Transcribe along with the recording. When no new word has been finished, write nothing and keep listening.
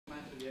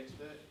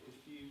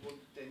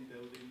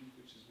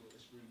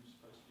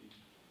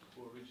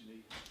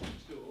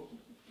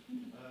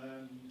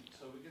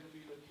So we're going to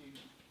be looking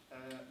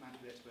at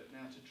Mantle Expert.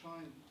 Now, to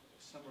try and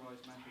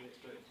summarise Mantle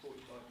Expert in 45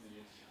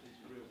 minutes is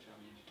a real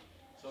challenge.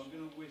 So I'm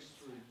going to whiz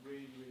through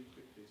really, really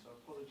quickly. So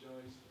I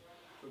apologise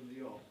from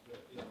the off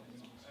that I'm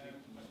going to be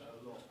speaking a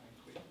lot and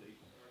quickly.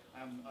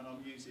 And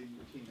I'm using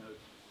the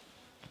keynote,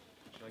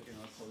 which again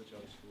I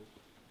apologise for.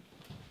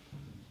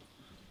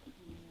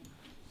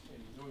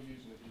 You're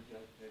using a DJ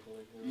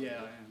cable,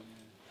 Yeah, I am.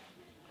 Yeah.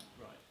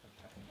 Right.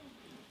 Okay.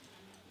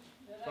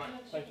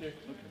 Right. Thank you.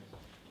 Okay.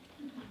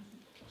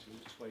 So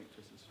we'll just wait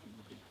for this few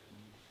people.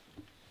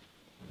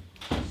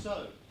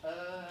 So,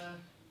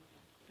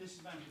 this is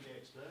Mantle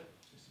Expert.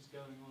 This is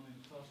going on in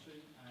the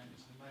classroom, and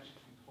it's an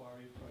imaginative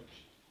inquiry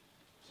approach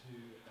to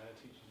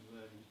teaching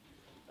and learning.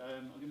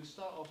 I'm going to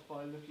start off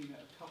by looking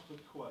at a couple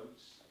of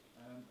quotes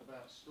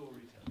about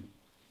storytelling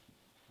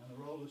and the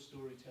role of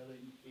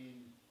storytelling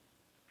in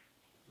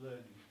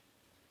learning.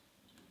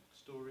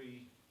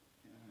 Story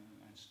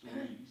and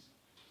stories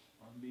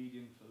are a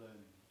medium for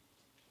learning.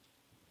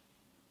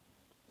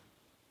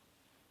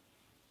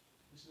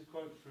 This is a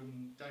quote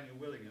from Daniel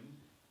Willingham,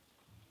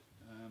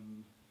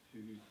 who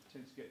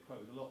tends to get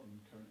quoted a lot in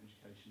current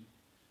education.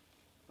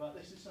 But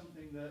this is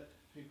something that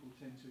people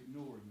tend to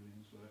ignore in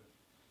William's work,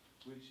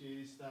 which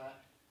is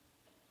that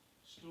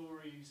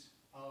stories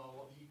are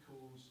what he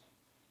calls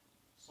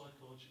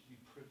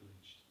psychologically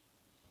privileged.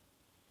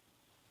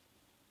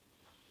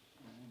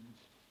 And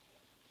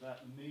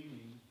that the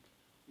meaning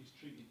is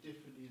treated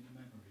differently in the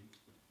memory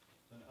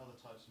than other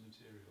types of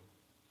material.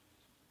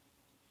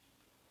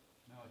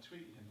 Now, I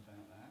tweeted him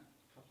about that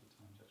a couple of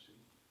times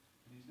actually,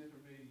 and he's never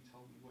really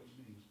told me what he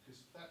means,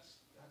 because that's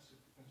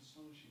an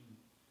astonishing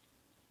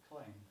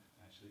claim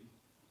actually.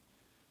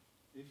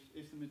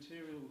 If the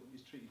material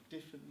is treated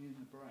differently in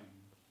the brain,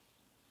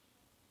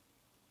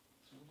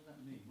 so what does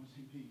that mean? What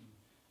does it mean,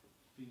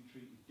 being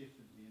treated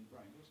differently in the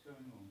brain? What's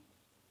going on?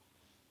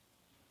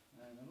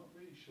 And I'm not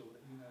really sure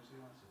that he knows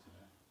the answer to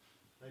that.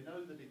 They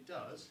know that it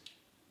does,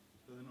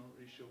 but they're not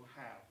really sure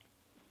how.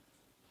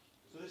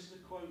 So this is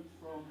a quote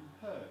from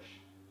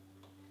Hirsch.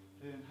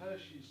 And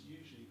Hirsch is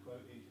usually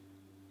quoted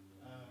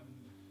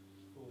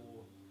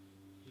for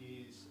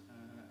his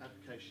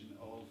application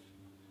of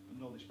a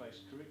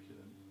knowledge-based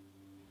curriculum.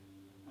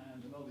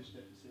 And The Knowledge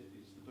Deficit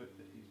is the book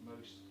that he's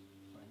most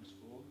famous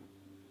for.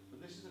 But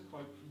this is a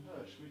quote from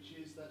Hirsch, which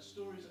is that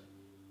stories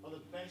are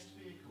the best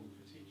vehicle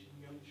for teaching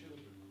young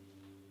children,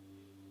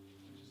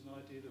 which is an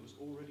idea that was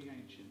already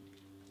ancient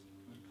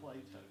with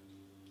Plato.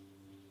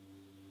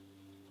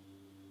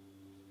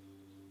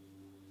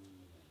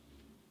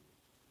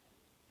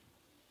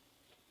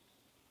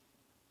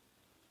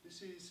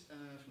 This is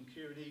from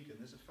Kieran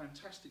Egan. There's a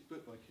fantastic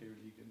book by Kieran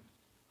Egan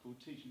called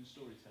Teaching and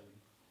Storytelling.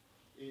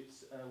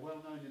 It's well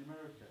known in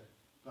America,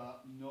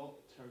 but not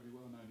terribly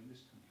well known in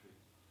this country.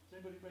 Has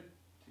anybody read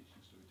Teaching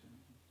and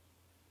Storytelling?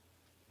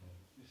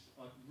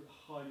 I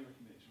highly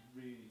recommend it. It's a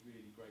really,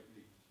 really great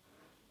read.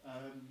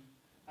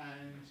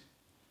 And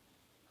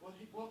what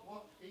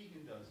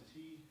Egan does is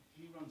he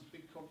runs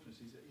big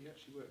conferences. He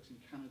actually works in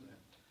Canada,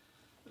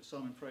 at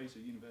Simon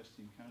Fraser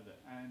University in Canada,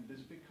 and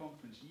there's a big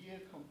conference,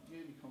 yearly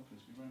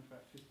conference, been running for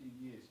about 15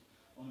 years,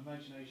 on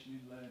imagination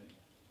in learning.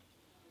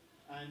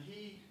 And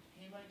he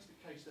makes the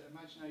case that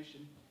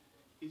imagination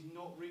is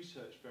not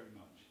researched very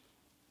much.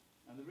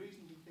 And the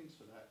reason he thinks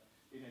for that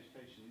in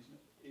education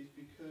is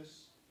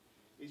because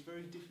it's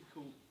very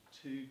difficult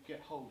to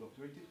get hold of,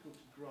 very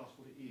difficult to grasp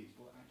what it is,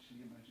 what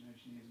actually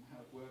imagination is and how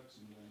it works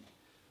in learning.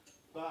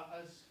 But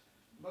as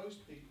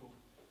most people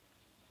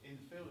in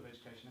the field of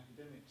education,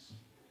 academics,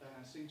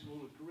 seem to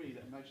all agree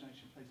that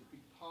imagination plays a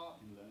big part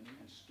in learning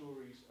and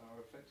stories are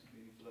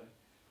effectively in learning,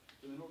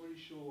 but they're not really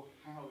sure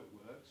how it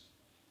works,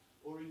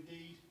 or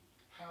indeed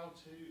how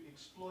to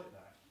exploit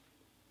that.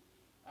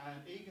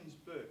 And Egan's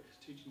book,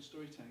 Teaching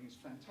Storytelling, is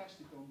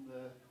fantastic on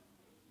the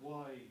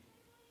why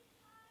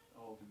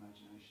of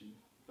imagination,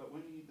 but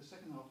when the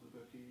second half of the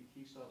book,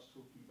 he starts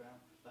talking about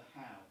the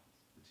how,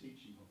 the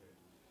teaching of it.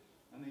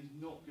 And he's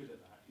not good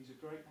at that. He's a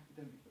great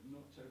academic, but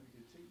not a terribly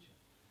good teacher.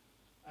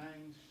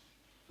 And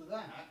for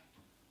that,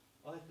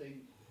 I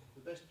think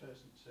the best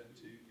person to turn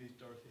to is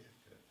Dorothy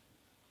Heffkett.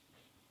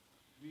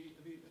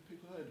 Have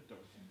people heard of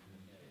Dorothy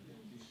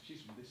Heffkett?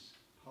 She's from this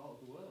part of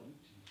the world,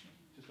 isn't she?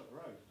 Just up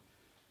the road.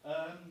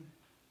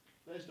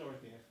 There's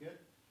Dorothy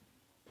Heffkett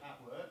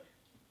at work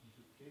with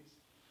the kids,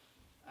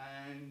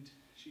 and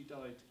she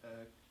died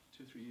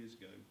 2 or 3 years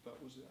ago,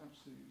 but was an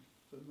absolutely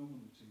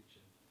phenomenal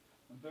teacher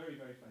and very,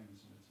 very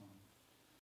famous at the time.